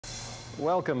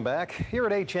Welcome back. Here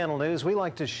at 8 Channel News, we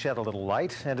like to shed a little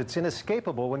light, and it's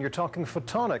inescapable when you're talking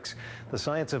photonics, the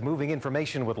science of moving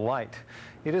information with light.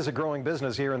 It is a growing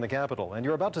business here in the capital, and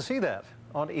you're about to see that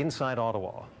on Inside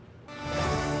Ottawa.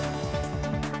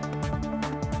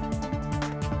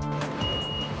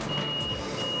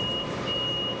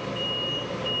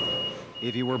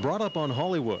 If you were brought up on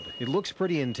Hollywood, it looks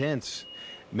pretty intense.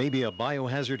 Maybe a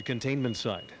biohazard containment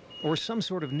site or some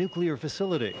sort of nuclear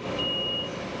facility.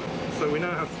 So we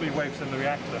now have 3 waves in the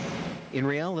reactor. In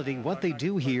reality, what they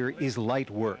do here is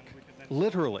light work,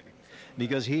 literally,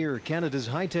 because here Canada's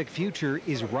high-tech future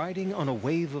is riding on a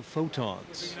wave of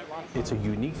photons. It's a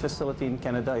unique facility in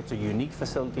Canada, it's a unique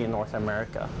facility in North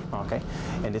America, okay?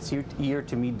 And it's here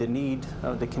to meet the need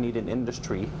of the Canadian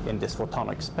industry in this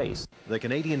photonics space. The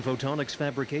Canadian Photonics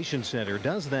Fabrication Centre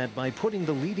does that by putting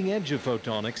the leading edge of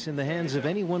photonics in the hands of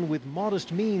anyone with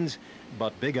modest means,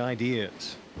 but big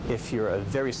ideas. If you're a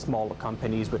very small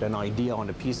company with an idea on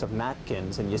a piece of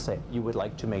napkins and you say you would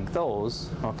like to make those,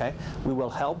 okay, we will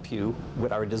help you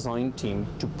with our design team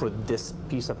to put this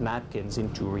piece of napkins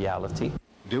into reality.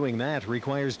 Doing that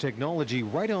requires technology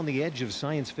right on the edge of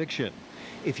science fiction.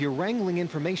 If you're wrangling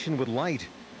information with light,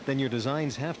 then your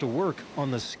designs have to work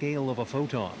on the scale of a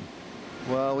photon.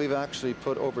 Well, we've actually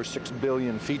put over 6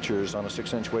 billion features on a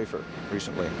 6-inch wafer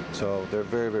recently, so they're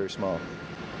very, very small.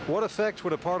 What effect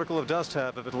would a particle of dust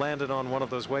have if it landed on one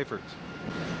of those wafers?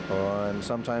 And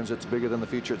sometimes it's bigger than the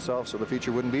feature itself, so the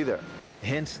feature wouldn't be there.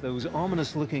 Hence those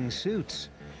ominous-looking suits.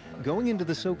 Going into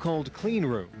the so-called clean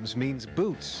rooms means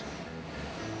boots,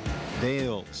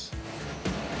 veils,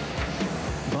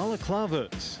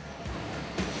 balaclavas,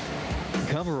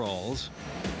 coveralls,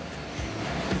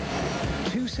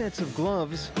 2 sets of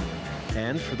gloves,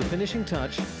 and for the finishing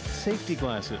touch, safety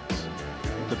glasses.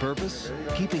 The purpose?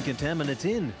 Keeping contaminants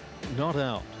in, not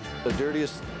out. The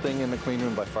dirtiest thing in the clean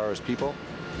room by far is people.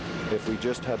 If we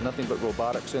just had nothing but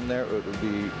robotics in there, it would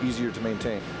be easier to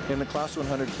maintain. In the Class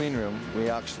 100 clean room, we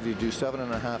actually do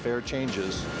 7.5 air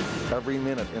changes every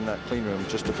minute in that clean room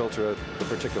just to filter out the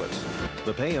particulates.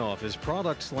 The payoff is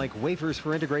products like wafers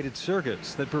for integrated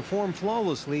circuits that perform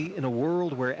flawlessly in a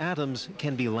world where atoms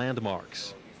can be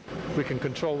landmarks. We can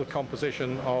control the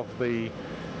composition of the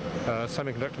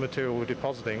semiconductor material we're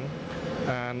depositing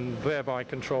and thereby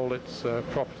control its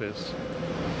properties.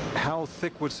 How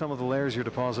thick would some of the layers you're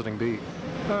depositing be?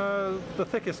 The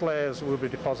thickest layers we'll be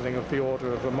depositing of the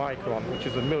order of a micron, which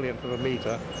is a millionth of a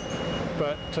meter.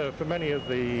 But for many of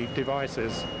the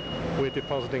devices, we're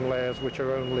depositing layers which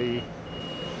are only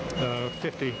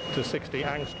 50 to 60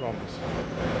 angstroms.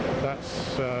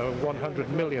 That's 100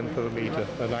 millionth of a meter,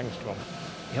 an angstrom.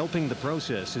 Helping the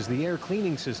process is the air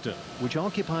cleaning system, which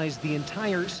occupies the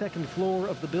entire 2nd floor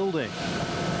of the building.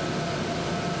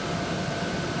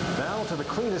 Now to the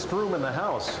cleanest room in the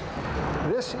house.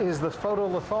 This is the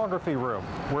photolithography room,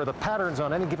 where the patterns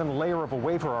on any given layer of a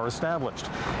wafer are established.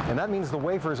 And that means the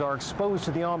wafers are exposed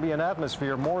to the ambient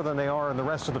atmosphere more than they are in the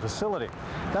rest of the facility.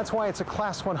 That's why it's a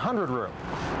Class 100 room.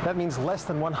 That means less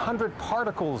than 100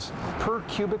 particles per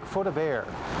cubic foot of air.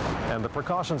 And the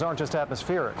precautions aren't just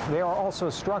atmospheric, they are also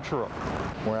structural.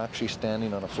 We're actually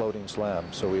standing on a floating slab,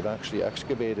 so we've actually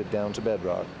excavated down to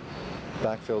bedrock,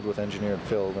 backfilled with engineered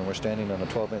fill, and we're standing on a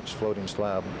 12-inch floating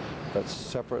slab that's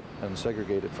separate and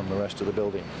segregated from the rest of the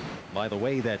building. By the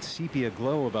way, that sepia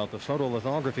glow about the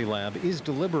photolithography lab is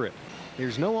deliberate.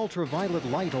 There's no ultraviolet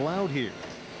light allowed here.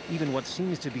 Even what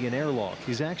seems to be an airlock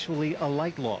is actually a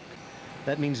light lock.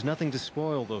 That means nothing to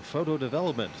spoil the photo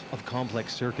development of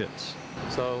complex circuits.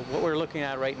 So what we're looking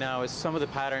at right now is some of the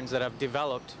patterns that I've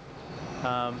developed.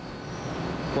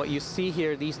 What you see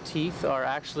here, these teeth are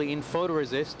actually in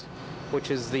photoresist,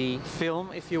 which is the film,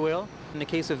 if you will. In the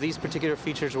case of these particular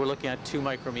features, we're looking at 2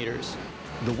 micrometers.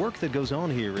 The work that goes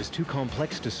on here is too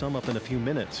complex to sum up in a few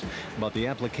minutes, but the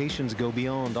applications go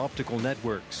beyond optical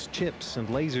networks, chips, and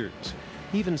lasers.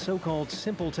 Even so-called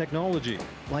simple technology,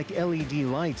 like LED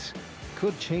lights,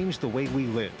 could change the way we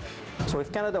live. So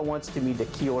if Canada wants to meet the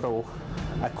Kyoto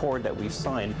Accord that we've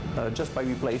signed, just by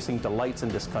replacing the lights in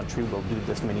this country, we'll do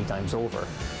this many times over.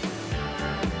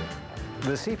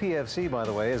 The CPFC, by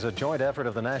the way, is a joint effort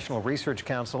of the National Research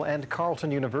Council and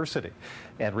Carleton University.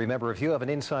 And remember, if you have an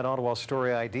Inside Ottawa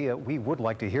story idea, we would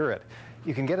like to hear it.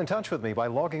 You can get in touch with me by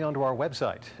logging onto our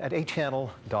website at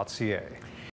 8channel.ca.